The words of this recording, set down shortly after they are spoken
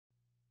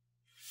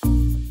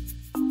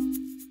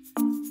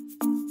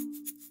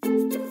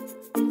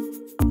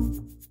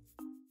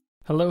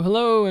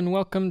Hello, and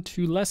welcome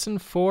to Lesson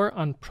 4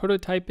 on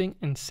prototyping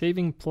and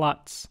saving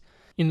plots.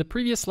 In the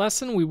previous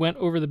lesson, we went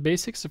over the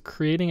basics of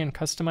creating and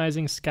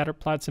customizing scatter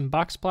plots and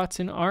box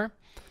plots in R.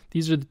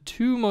 These are the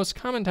two most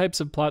common types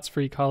of plots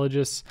for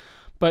ecologists,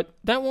 but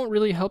that won't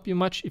really help you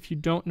much if you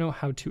don't know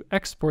how to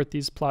export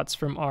these plots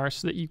from R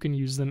so that you can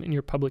use them in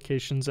your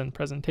publications and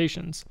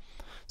presentations.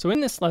 So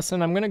in this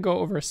lesson, I'm going to go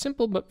over a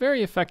simple but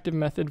very effective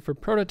method for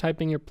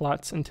prototyping your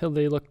plots until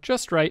they look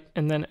just right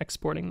and then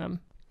exporting them.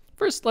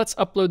 First, let's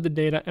upload the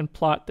data and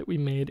plot that we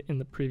made in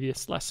the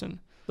previous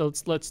lesson. So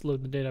let's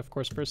load the data, of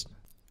course, first.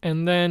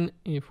 And then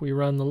if we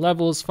run the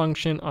levels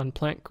function on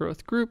plant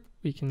growth group,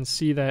 we can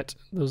see that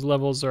those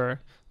levels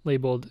are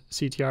labeled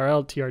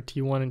CTRL,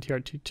 TRT1, and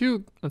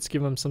TRT2. Let's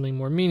give them something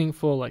more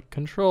meaningful like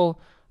control,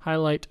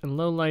 highlight, and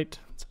low light.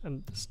 Let's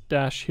add this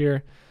dash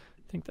here.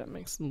 I think that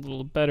makes it a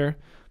little better.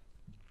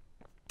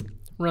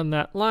 Run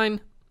that line.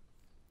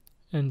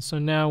 And so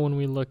now when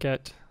we look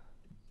at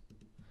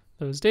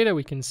those data,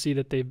 we can see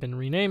that they've been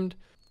renamed.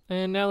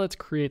 And now let's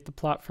create the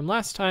plot from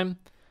last time.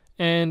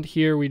 And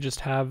here we just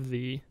have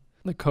the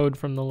code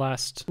from the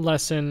last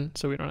lesson,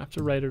 so we don't have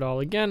to write it all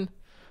again.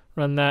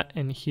 Run that,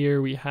 and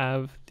here we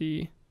have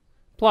the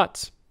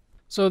plots.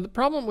 So the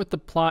problem with the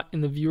plot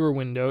in the viewer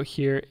window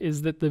here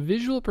is that the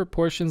visual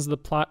proportions of the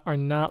plot are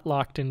not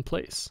locked in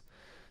place.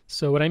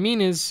 So what I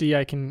mean is, see,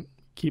 I can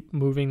keep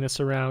moving this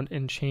around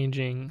and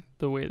changing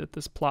the way that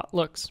this plot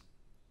looks.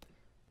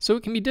 So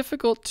it can be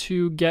difficult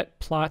to get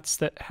plots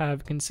that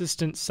have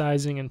consistent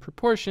sizing and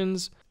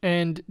proportions,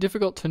 and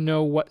difficult to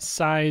know what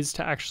size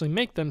to actually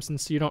make them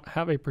since you don't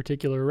have a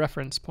particular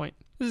reference point.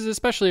 This is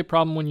especially a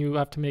problem when you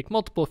have to make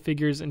multiple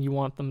figures and you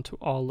want them to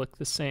all look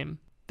the same.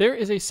 There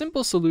is a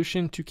simple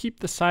solution to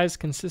keep the size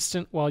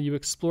consistent while you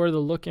explore the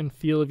look and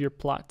feel of your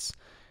plots.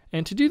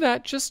 And to do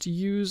that, just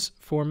use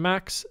for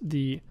Macs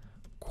the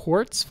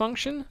quartz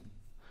function,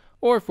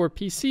 or for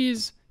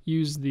PCs,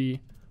 use the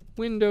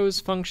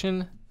Windows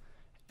function.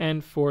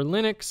 And for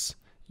Linux,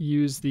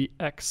 use the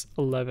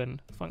X11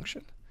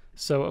 function.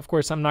 So of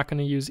course, I'm not going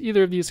to use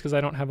either of these because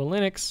I don't have a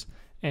Linux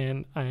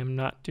and I am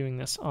not doing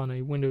this on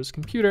a Windows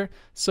computer.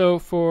 So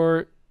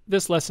for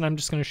this lesson, I'm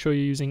just going to show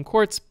you using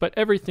quartz, but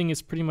everything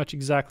is pretty much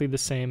exactly the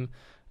same,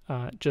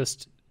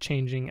 just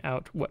changing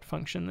out what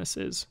function this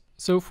is.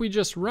 So if we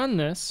just run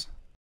this,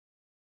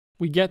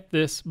 we get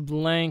this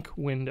blank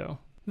window.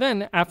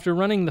 Then after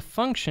running the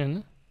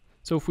function,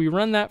 so if we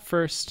run that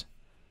first,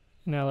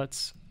 now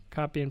let's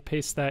copy and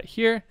paste that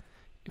here.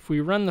 If we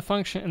run the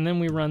function and then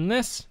we run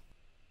this,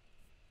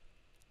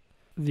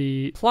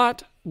 the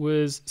plot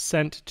was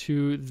sent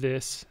to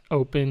this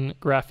open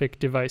graphic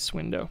device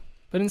window.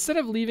 But instead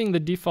of leaving the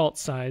default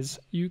size,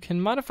 you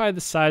can modify the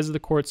size of the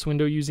quartz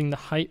window using the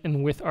height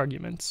and width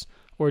arguments,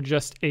 or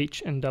just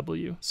H and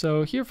W.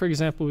 So here, for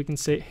example, we can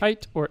say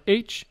height, or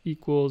H,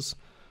 equals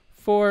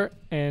 4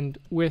 and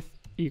width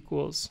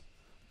equals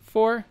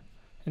 4.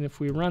 And if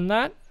we run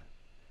that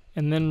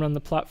and then run the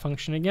plot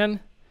function again,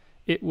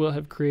 it will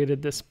have created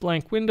this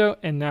blank window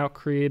and now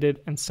created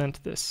and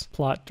sent this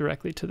plot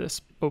directly to this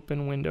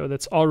open window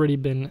that's already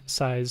been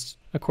sized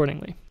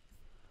accordingly.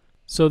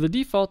 So the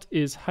default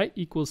is height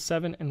equals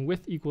 7 and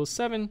width equals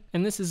 7,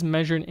 and this is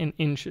measured in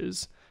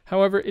inches.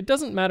 However, it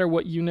doesn't matter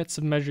what units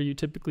of measure you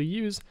typically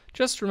use,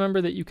 just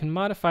remember that you can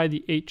modify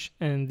the H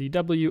and the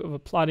W of a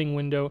plotting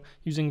window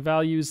using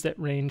values that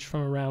range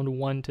from around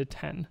 1 to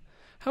 10.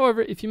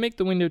 However, if you make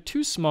the window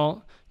too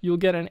small, you'll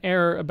get an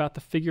error about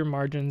the figure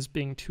margins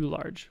being too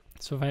large.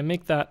 So if I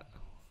make that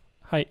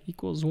height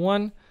equals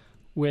 1,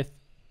 width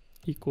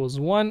equals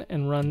 1,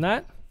 and run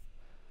that,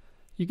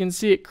 you can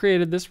see it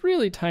created this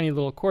really tiny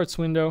little quartz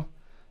window.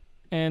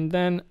 And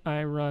then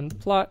I run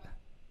plot,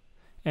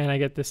 and I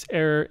get this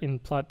error in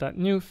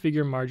plot.new,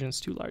 figure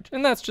margins too large.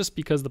 And that's just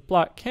because the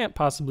plot can't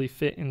possibly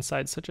fit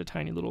inside such a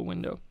tiny little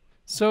window.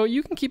 So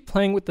you can keep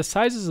playing with the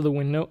sizes of the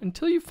window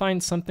until you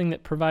find something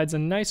that provides a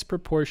nice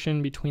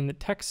proportion between the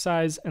text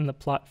size and the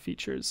plot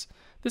features.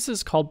 This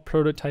is called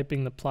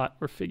prototyping the plot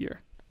or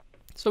figure.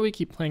 So we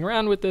keep playing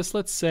around with this.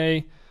 Let's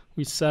say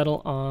we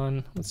settle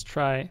on, let's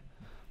try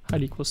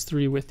height equals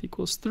 3, width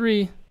equals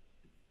 3.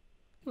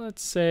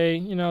 Let's say,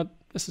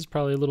 this is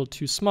probably a little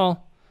too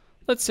small.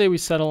 Let's say we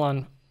settle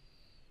on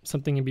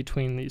something in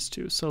between these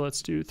two. So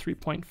let's do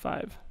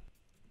 3.5.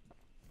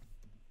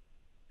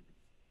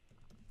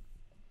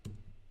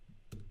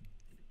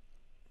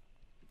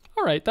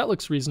 All right, that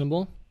looks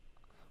reasonable.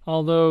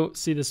 Although,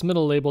 see, this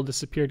middle label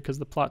disappeared because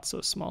the plot's so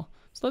small.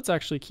 So let's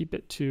actually keep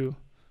it to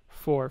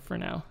 4 for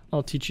now.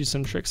 I'll teach you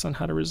some tricks on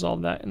how to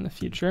resolve that in the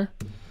future.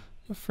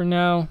 But for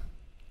now,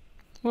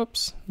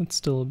 whoops, that's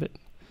still a bit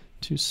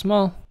too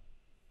small.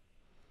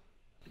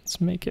 Let's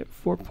make it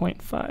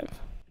 4.5.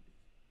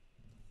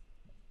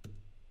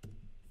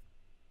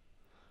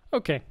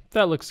 Okay,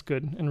 that looks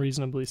good and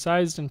reasonably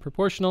sized and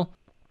proportional.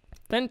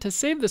 Then to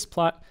save this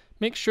plot,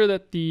 make sure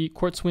that the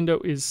quartz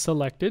window is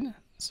selected.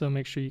 So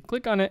make sure you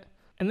click on it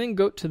and then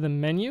go to the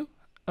menu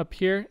up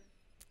here,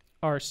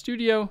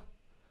 RStudio,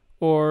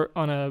 or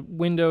on a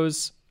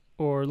Windows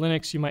or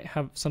Linux, you might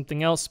have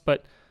something else,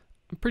 but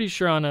I'm pretty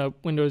sure on a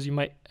Windows you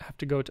might have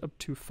to go up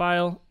to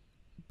File,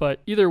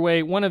 but either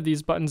way, one of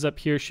these buttons up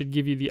here should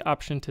give you the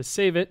option to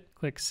save it.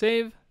 Click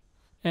Save,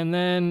 and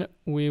then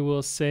we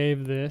will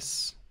save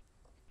this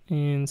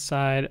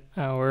inside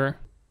our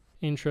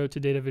Intro to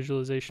Data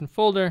Visualization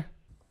folder.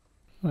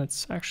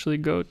 Let's actually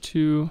go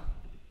to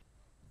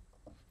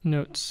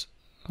Notes.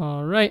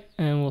 All right,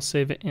 and we'll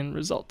save it in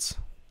Results.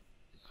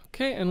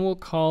 Okay, and we'll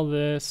call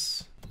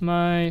this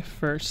My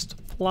First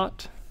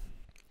Plot.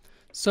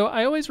 So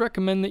I always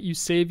recommend that you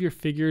save your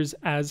figures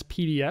as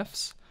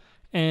PDFs,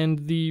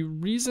 and the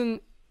reason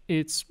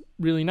it's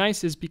really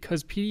nice is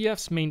because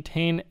PDFs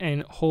maintain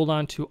and hold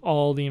on to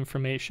all the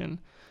information,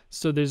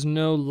 so there's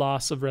no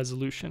loss of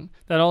resolution.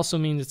 That also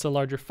means it's a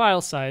larger file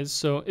size,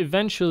 so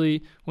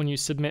eventually when you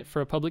submit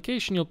for a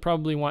publication, you'll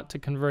probably want to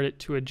convert it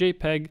to a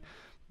JPEG,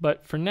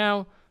 but for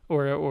now,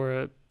 or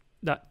a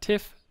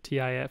 .tiff,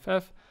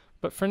 T-I-F-F,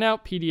 but for now,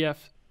 PDF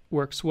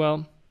works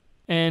well.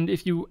 And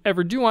if you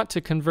ever do want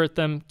to convert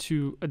them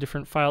to a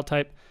different file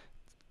type,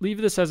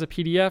 leave this as a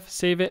PDF,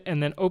 save it,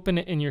 and then open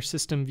it in your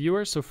system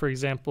viewer. So for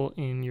example,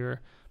 in your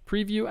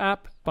preview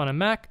app on a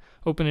Mac,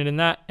 open it in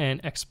that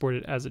and export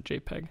it as a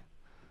JPEG.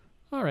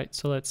 All right,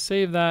 so let's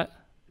save that,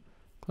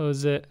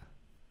 close it.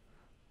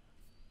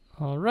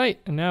 All right,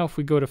 and now if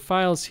we go to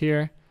Files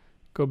here,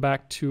 go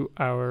back to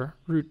our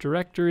root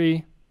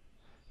directory,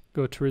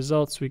 go to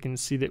Results, we can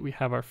see that we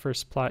have our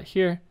first plot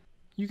here.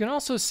 You can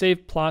also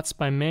save plots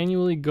by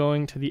manually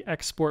going to the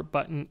Export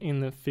button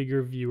in the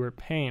Figure Viewer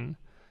pane.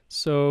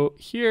 So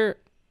here,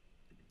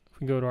 if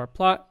we go to our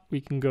plot,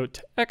 we can go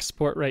to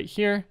Export right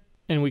here,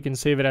 and we can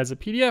save it as a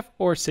PDF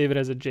or save it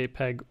as a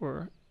JPEG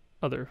or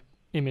other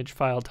image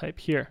file type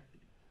here.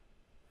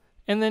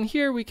 And then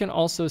here we can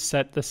also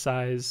set the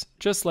size,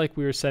 just like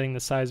we were setting the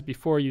size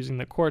before using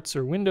the Quartz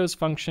or Windows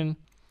function.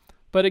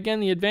 But again,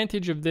 the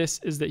advantage of this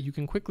is that you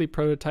can quickly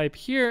prototype.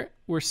 Here,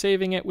 we're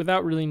saving it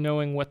without really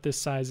knowing what this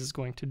size is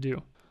going to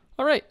do.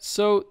 All right,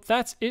 so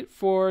that's it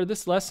for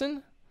this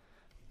lesson.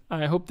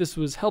 I hope this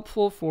was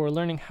helpful for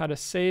learning how to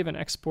save and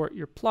export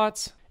your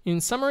plots.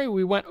 In summary,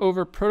 we went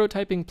over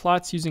prototyping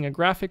plots using a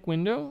graphic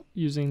window,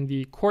 using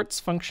the Quartz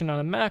function on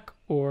a Mac,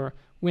 or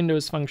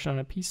Windows function on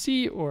a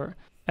PC, or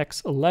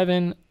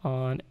X11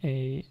 on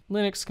a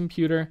Linux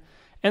computer,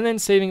 and then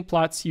saving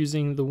plots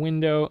using the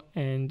window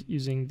and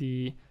using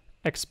the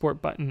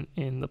export button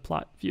in the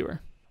plot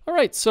viewer. All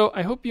right, so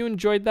I hope you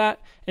enjoyed that.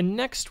 And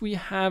next we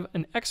have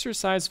an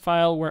exercise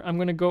file where I'm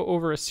going to go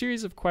over a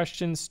series of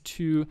questions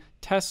to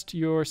test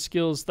your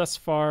skills thus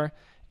far.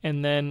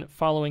 And then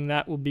following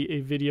that will be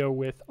a video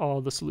with all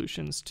the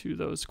solutions to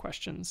those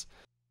questions.